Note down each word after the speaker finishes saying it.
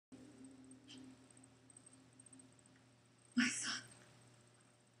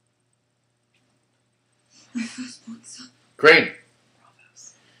My firstborn son. Crane.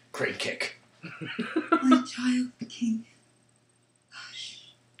 Crane kick. My child, king. Hush.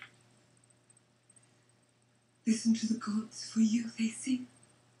 Listen to the gods, for you they sing.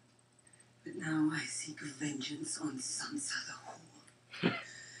 But now I seek vengeance on Sansa the whore,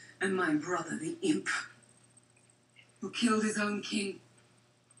 and my brother the imp, who killed his own king.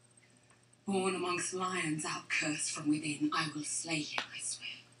 Born amongst lions, outcursed from within, I will slay him, I swear.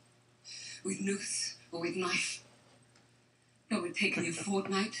 With noose or with knife. It would take me a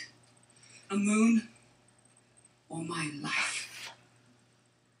fortnight, a moon, or my life.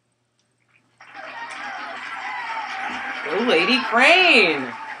 Go, Lady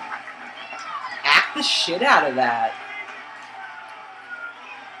Crane! Act the shit out of that.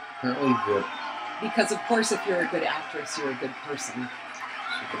 Apparently Because, of course, if you're a good actress, you're a good person.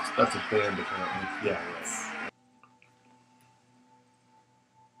 that's a band, apparently. Yeah, right.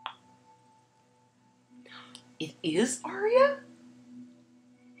 It is Arya?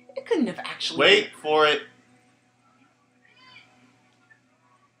 It couldn't have actually... Wait for it.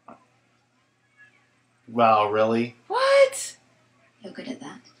 Wow, really? What? You're good at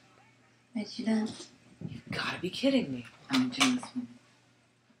that. Where did you learn? You've got to be kidding me. I'm a jealous woman.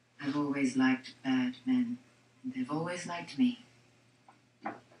 I've always liked bad men, and they've always liked me.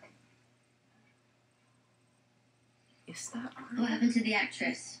 Is that Arya? What happened to the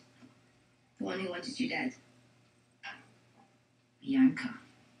actress? The one who wanted you dead? Bianca.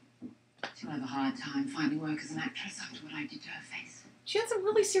 She'll have a hard time finding work as an actress after what I did to her face. She had some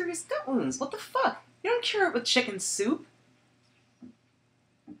really serious gut wounds. What the fuck? You don't cure it with chicken soup.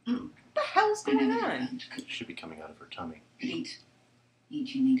 What the hell's I going never on? learned to cook. Should be coming out of her tummy. Eat.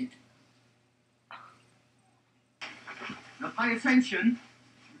 Eat you needed. Now pay attention.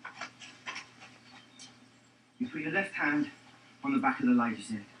 You put your left hand on the back of the lady's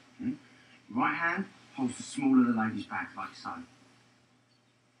head. Right hand holds the small of the lady's back, like so.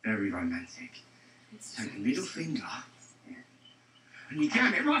 Very romantic. Take the middle finger and you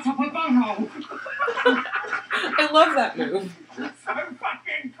jam it right up her bunghole. I love that move. So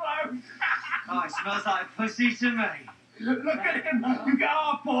fucking close. Oh, it smells like pussy to me. Look at him. You get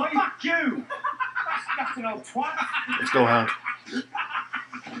our boy. Fuck you. That's an old twat. Let's go, Hound.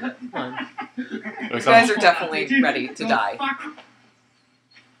 Come on. Here You it guys comes. are definitely ready to die. Fuck.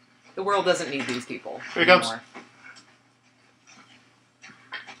 The world doesn't need these people Here he comes. anymore.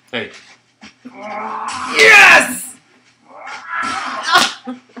 Hey. Yes!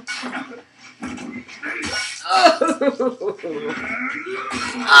 Oh, God.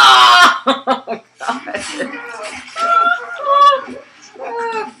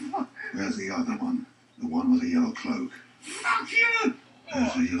 Where's the other one? The one with the yellow cloak. Fuck you.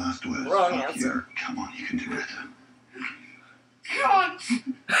 Those are your last words. Wrong Fuck answer. you. Come on, you can do it. Cunt.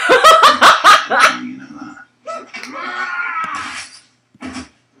 You know that.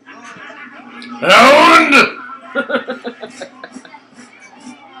 Hound!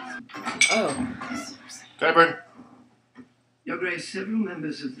 Oh. Tyburn. Your Grace, several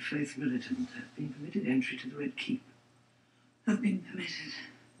members of the Faith Militant have been permitted entry to the Red Keep. Have been permitted.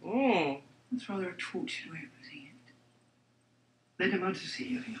 Mm. That's rather a tortured way of putting it. They demand to see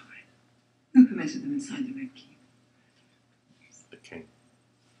you, Your Grace. Who permitted them inside the Red Keep? The king.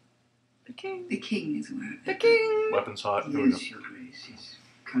 The king. The king is aware of The it. king. Weapons hot. Here we go. Yes, Your Grace. He's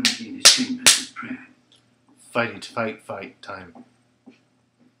currently in his chambers with prayer. Fighty, fight time.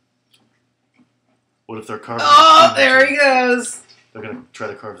 What if they're carving Oh, the thing there into- he goes. They're gonna try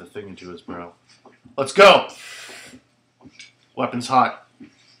to carve the thing into his brow. Let's go! Weapons hot.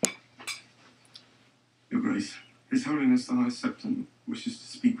 Your Grace, His Holiness the High Septon wishes to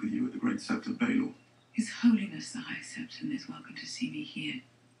speak with you at the Great Sept of Baelor. His Holiness the High Septon is welcome to see me here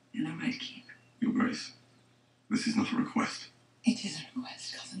in the Red Keep. Your Grace, this is not a request. It is a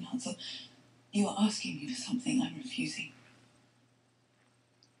request, Cousin Hansel. You are asking me for something I'm refusing.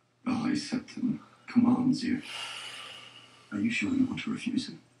 The High Septon commands you. Are you sure you want to refuse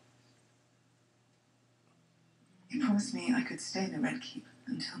him? He promised me I could stay in the Red Keep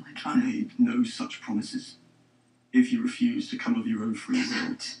until my I trial. made no such promises. If you refuse to come of your own free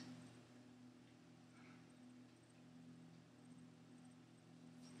will,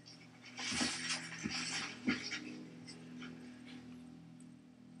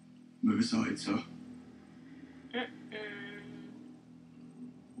 move aside, sir.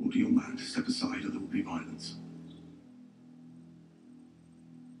 Order your man to step aside or there will be violence.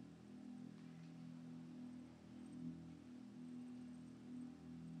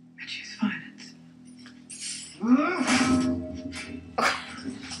 I choose violence.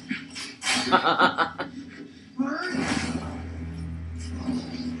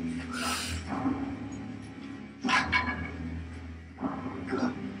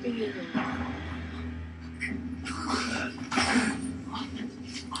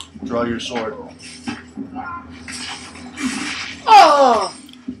 Draw your sword. Oh!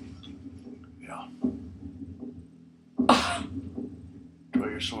 Yeah. Draw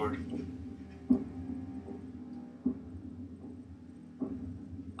your sword.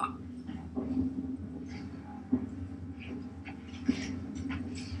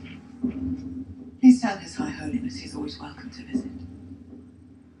 Please tell His High Holiness he's always welcome to visit.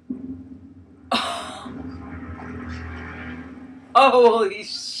 Holy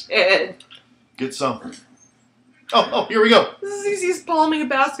shit. Get some. Oh, here we go. This is easy as palming a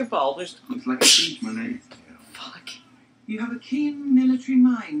basketball. There's... Looks like a siege, my lady. Fuck. You have a keen military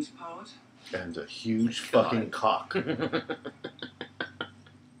mind, Pod. And a huge fucking cock.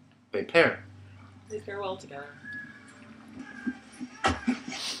 They pair. They pair well together.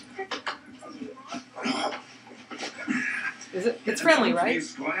 Is it? It's friendly, right?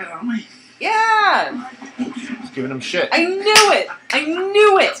 Squire, aren't we? Yeah! He's giving him shit. I knew it! I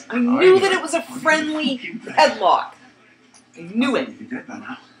knew it! I knew that it was a friendly headlock. I knew it. You're dead by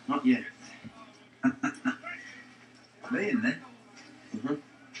now. Not yet. Lay in there.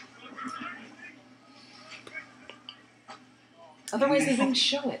 Otherwise, they wouldn't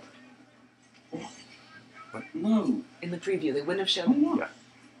show it. But no. In the preview, they wouldn't have shown it. Yeah.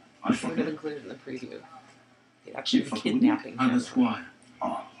 I They shot would have him. included it in the preview. They'd actually You be fucking kidnapping I'm a him, squire.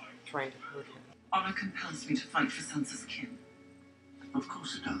 Oh, trying to hurt him. Honor compels me to fight for Sansa's kin. of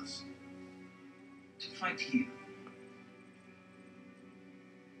course it does. To fight you.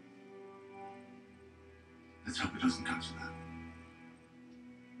 Let's hope it doesn't come to that.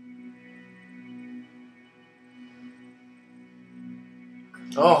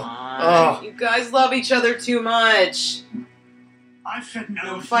 Oh. You guys love each other too much. I've said no.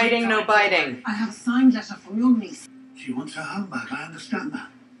 No fighting, no biting. I have a signed letter from your niece. She wants her home back, I understand that.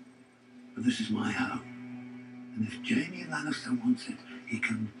 But this is my home. And if Jaime Lannister wants it, he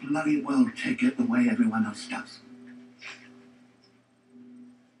can bloody well take it the way everyone else does.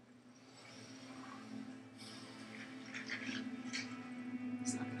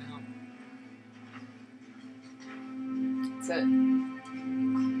 It's not gonna help. That's it.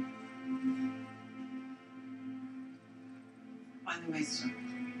 Find the Maester.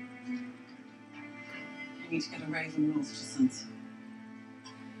 You need to get a raven north to Sansa.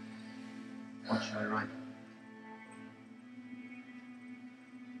 What shall I write?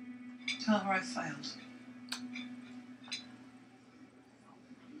 Tell her I failed.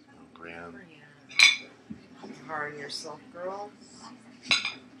 Brienne. Hard on yourself, girl.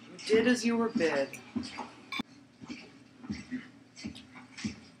 You did as you were bid.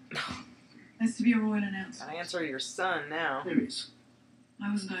 There's to be a royal announcement. Gotta answer your son now. There is.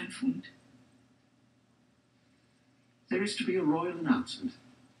 I wasn't informed. There is to be a royal announcement.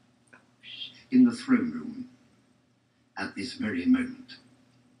 In the throne room. At this very moment.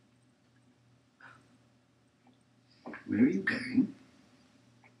 Where are you going?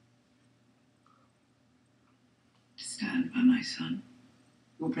 To stand by my son.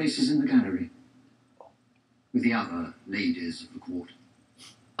 Your place is in the gallery. With the other ladies of the court.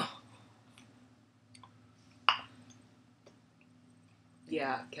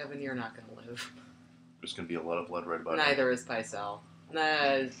 Yeah, Kevin, you're not gonna live. There's gonna be a lot of blood right about it. Neither is Pycelle.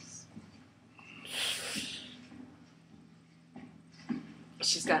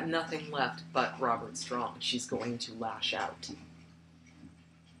 She's got nothing left but Robert Strong. She's going to lash out.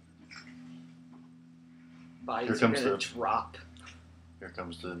 Bodies are comes going the- to drop. Here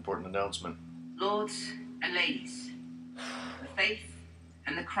comes the important announcement. Lords and ladies, the faith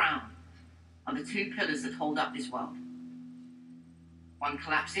and the crown are the two pillars that hold up this world. One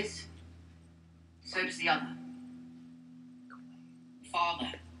collapses, so does the other. The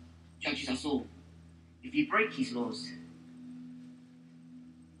Father judges us all. If you break his laws,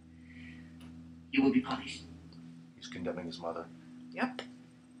 you will be punished. He's condemning his mother. Yep.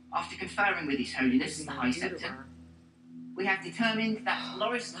 After conferring with His Holiness, the High Septon, we have determined that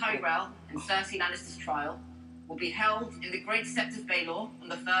Loras Tyrell and Cersei Lannister's trial will be held in the Great Sept of Baelor on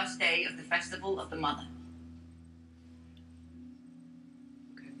the first day of the Festival of the Mother.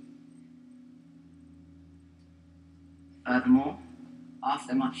 Furthermore,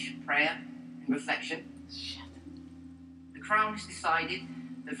 after much prayer and reflection, the Crown has decided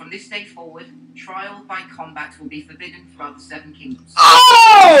that from this day forward, trial by combat will be forbidden throughout the Seven Kingdoms.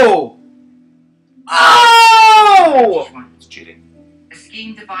 Oh! Oh! It's cheating. A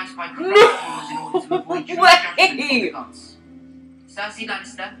scheme devised by corrupt No rulers in order to avoid true way! judgment from the gods. Cersei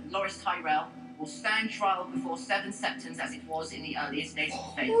Lannister and Loras Tyrell will stand trial before 7 Septons as it was in the earliest days of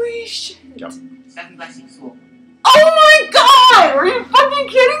the faith. Holy shit. Yep. 7 blessings for all. Oh my god! Are you fucking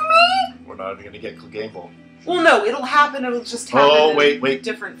kidding me? We're not even gonna get Clegane Bowl. Well, no, it'll happen. It'll just happen Oh, in wait. a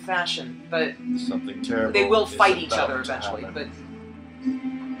different fashion. But Something terrible. they will is fight each about other to eventually. happen.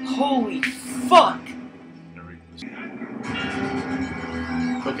 But holy fuck!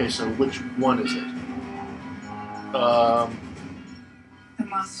 Okay, so which one is it? The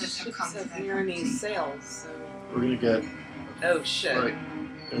masters have Ships come to have their Pyrenees sails, so... We're gonna get Oh, shit. right.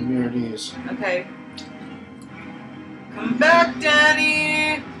 Pyrenees. Okay. Come back,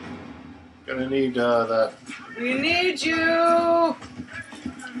 Danny! Gonna need that. We need you!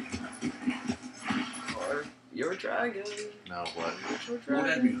 Or your dragon. Now what? Your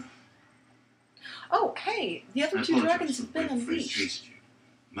dragon. Oh, hey! The other two dragons have been unleashed.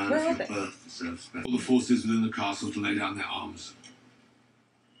 Where are they? All the forces within the castle to lay down their arms.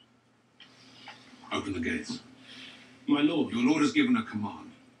 Open the gates. My lord. Your lord has given a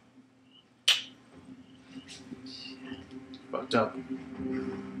command. Fucked up.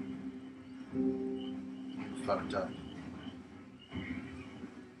 Fucked up.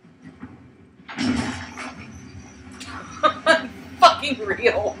 Fucking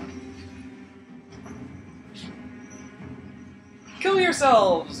real. Kill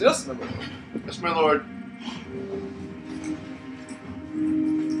yourselves! Yes, my lord. Yes, my lord.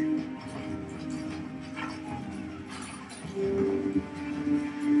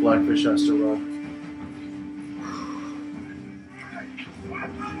 Blackfish has to run.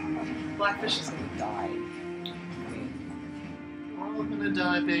 Blackfish is gonna die. We're all gonna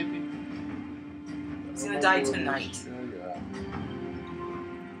die, baby. He's gonna die tonight. Yeah.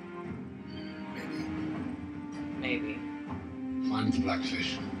 Maybe. Find the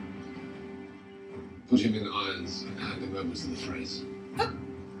blackfish. Put him in irons and hand him over to the Freys.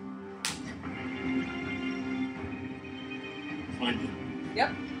 Find him.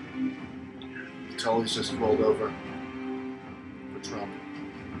 Yep. Tully's just rolled over for Trump.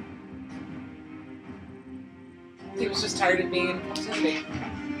 He was just tired of being in captivity.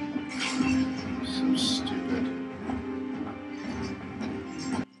 So stupid.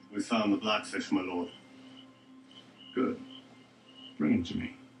 We found the blackfish, my lord. Good. Bring him to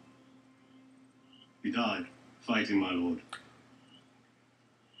me. He died, fighting my lord.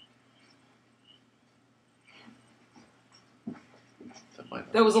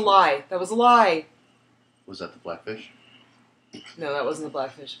 That was a lie. That was a lie. Was that the blackfish? No, that wasn't the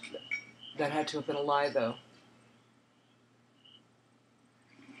blackfish. That had to have been a lie, though.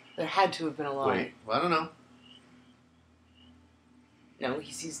 There had to have been a lie. Wait, well, I don't know. No,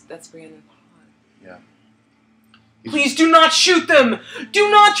 he's that's Brandon. Yeah. Please do not shoot them! Do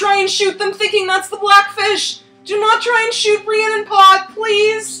not try and shoot them thinking that's the blackfish! Do not try and shoot Brienne and Pod,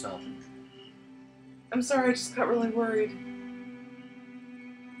 please! So, I'm sorry, I just got really worried.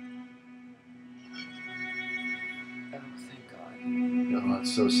 Oh, thank God. no,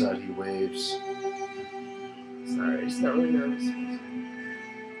 it's so sad he waves. Sorry, I just got really nervous.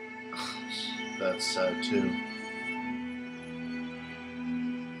 That's sad too.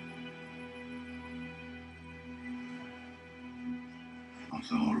 Not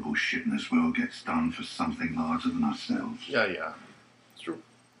the horrible shit in this world gets done for something larger than ourselves. Yeah, yeah. It's true.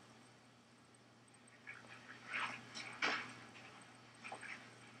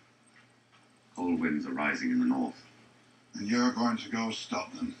 Cold winds are rising in the north. And you're going to go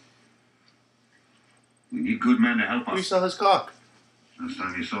stop them. We need good men to help We us. saw his cock. Last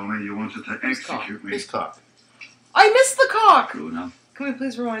time you saw me, you wanted to Whose cock? execute me. His cock. I missed the cock! True enough. Can we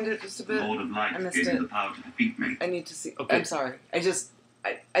please rewind it just a The bit? Lord of Light I missed gave you it. the power to defeat me. I need to see. Okay. I'm sorry.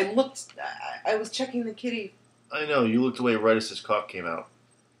 I looked. I was checking the kitty. I know, you looked away right as his cock came out.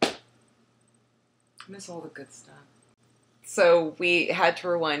 I miss all the good stuff. So we had to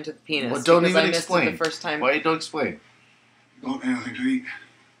rewind to the penis. Well, don't because even I missed explain. it the first time. Why you don't explain? Got anything to eat?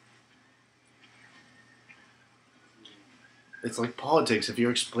 It's like politics. If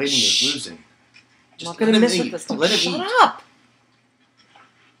you're explaining, Shh. you're losing. I'm not let gonna him miss eat. it this time. Let him Shut eat. up!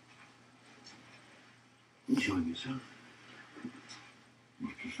 Enjoying yourself? I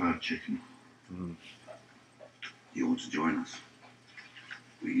prefer chicken. Mm. You want to join us?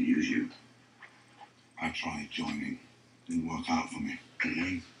 We can use you. I tried joining. Didn't work out for me.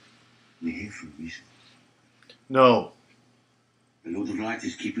 Elaine, we're here for a reason. No. The Lord of Light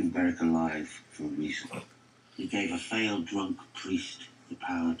is keeping Beric alive for a reason. He gave a failed drunk priest the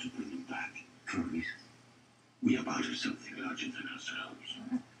power to bring him back for a reason. We are part of something larger than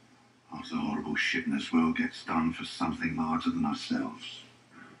ourselves. Half the horrible shit in this world gets done for something larger than ourselves.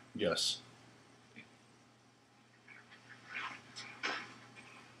 Yes.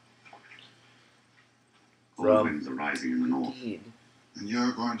 Cold winds are rising in the north. Indeed. And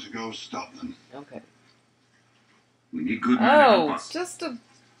you're going to go stop them. Okay. We need good men to help Oh, us. just a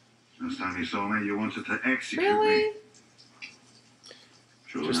Last time you saw me, you wanted to execute Really? me.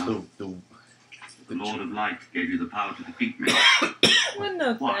 True Just enough. the The Lord of Light gave you the power to defeat me. What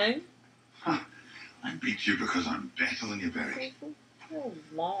no Why? thing? I beat you because I'm better than you, Barry. So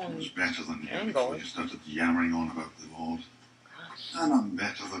I long. was better than you Angle. before you started yammering on about the Lord. And I'm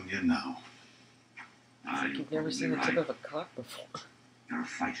better than you now. Like you've never seen the tip of a cock before. You're a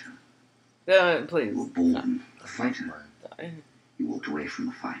fighter. Please. You were born a fighter. Die. You walked away from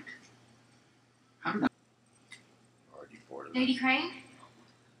the fight. How did that? Already bored of Lady Crane?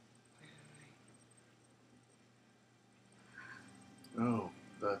 Oh,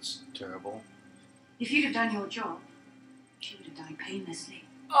 that's terrible. If you'd have done your job, she would have died painlessly.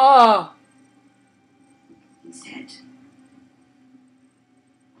 Oh! Instead,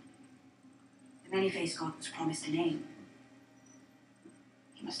 the many-faced god was promised a name.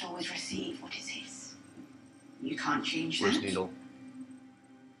 He must always receive what is his. You can't change Where's that. Needle?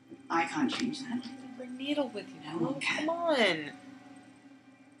 I can't change that. Bring Needle with you. No one can. Come on.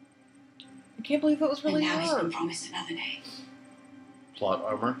 I can't believe that was really and now he's hard. been promised another name. Plot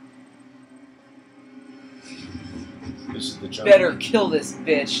armor. This is the jump. Better kill this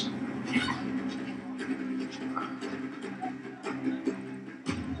bitch.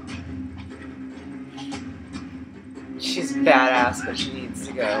 She's badass, but she needs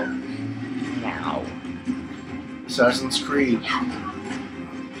to go now. Assassin's Creed.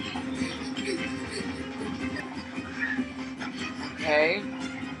 Okay.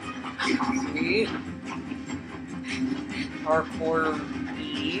 Sweet. Hardcore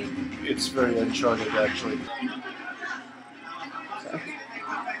E. It's very Uncharted, actually.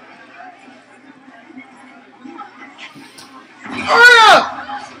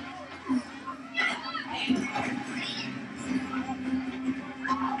 Ah!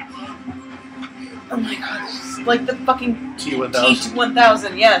 Oh my god, it's like the fucking T1000.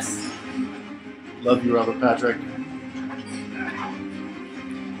 T1000, yes. Love you, Robert Patrick.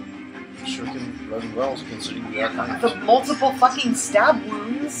 Sure can run well considering the archive. The multiple fucking stab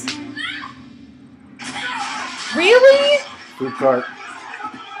wounds. Really? Fruit cart.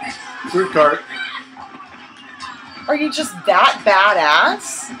 Fruit cart. Are you just that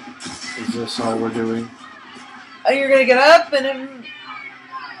badass? Is this all we're doing? And you're gonna get up and then...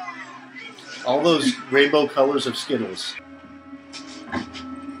 All those rainbow colors of Skittles.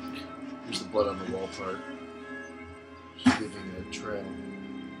 Here's the blood on the wall part. Just leaving a trail.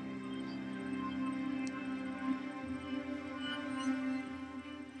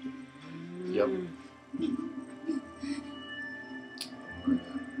 Yep.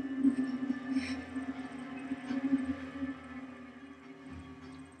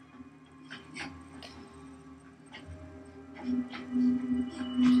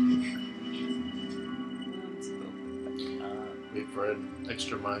 Wait for an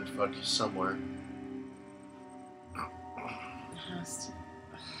extra mindfuck somewhere.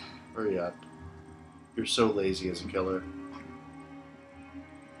 Hurry up. You're so lazy as a killer.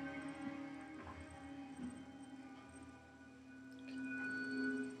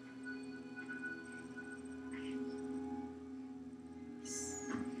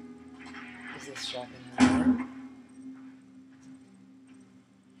 Is this shocking her?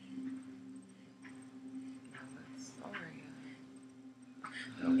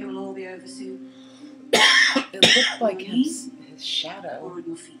 It will all be over soon. It looked like his shadow Or on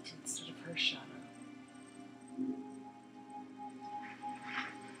your feet. instead of her shadow.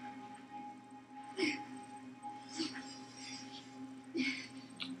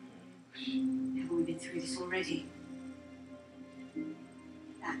 Haven't we been through this already?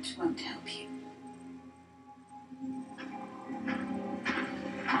 That won't help you.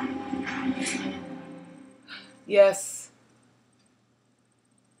 Yes.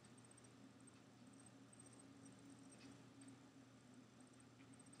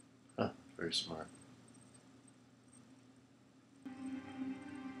 Huh, very smart.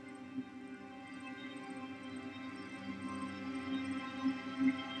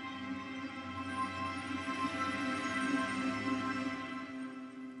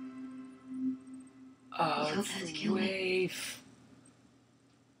 Oh, You it's had to the kill me. wave.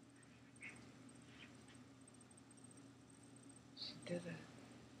 She did it.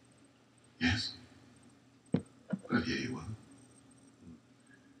 Yes. Well, here you were.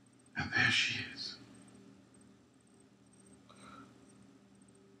 And there she is.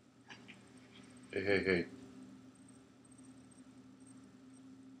 Hey, hey, hey.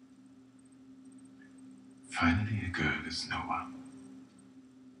 Finally, a girl is no one.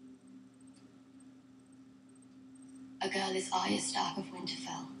 A girl is Arya Stark of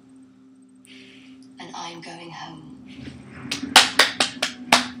Winterfell. And I'm going home.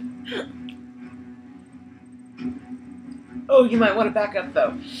 Oh, you might want to back up,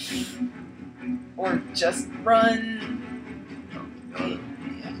 though. Or just run.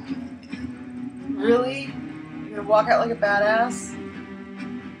 Really? You're gonna walk out like a badass?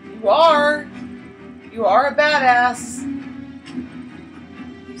 You are. You are a badass.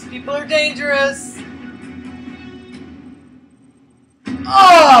 These people are dangerous.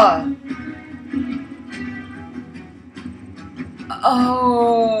 Ah!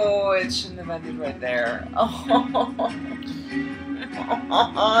 Oh, it shouldn't have ended right there. Oh,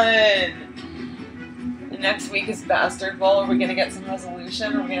 next week is Bastard Ball. Are we going to get some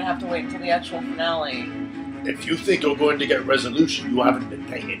resolution, or are we going to have to wait until the actual finale? If you think you're going to get resolution, you haven't been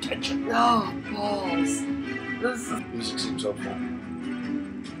paying attention. Oh, balls. Music seems hopeful.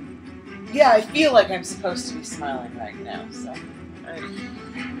 Yeah, I feel like I'm supposed to be smiling right now, so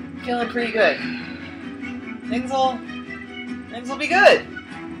I'm feeling pretty good. Things will be good.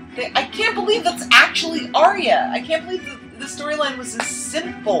 I can't believe that's actually Arya. I can't believe the storyline was as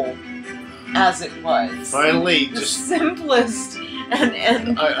simple as it was. Finally, the just simplest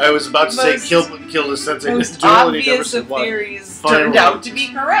and I was about to say kill the sensei. Most obvious of theories turned out to be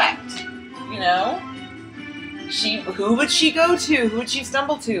correct. You know, who would she go to? Who would she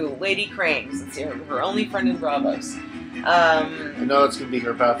stumble to? Lady Cranes. It's her only friend in Bravos. I know it's gonna be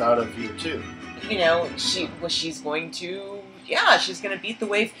her path out of here too. You know, she's going to. Yeah, she's going to beat the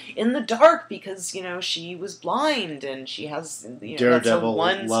wave in the dark because, you know, she was blind and she has, you know, that's her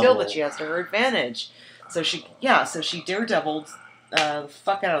one skill that she has to her advantage. So she daredeviled the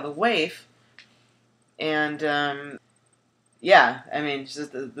fuck out of the wave. And, yeah, I mean,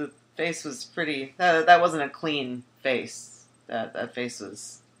 just the face was pretty, that wasn't a clean face. That face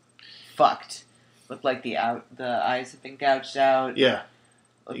was fucked. Looked like the eyes had been gouged out. Yeah.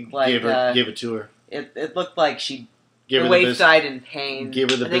 Looked like, gave it to her. It looked like the waif waif died in pain. Gave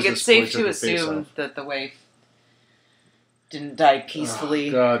her the I think it's safe to assume that the waif didn't die peacefully.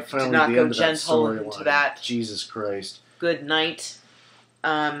 Oh, God, finally did not the go end of gentle that into that. Jesus Christ. Good night.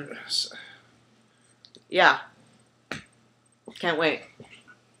 Yeah. Can't wait.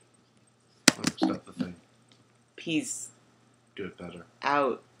 Stop the thing. Peace. Do it better.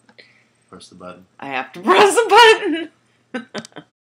 Out. Press the button. I have to press the button.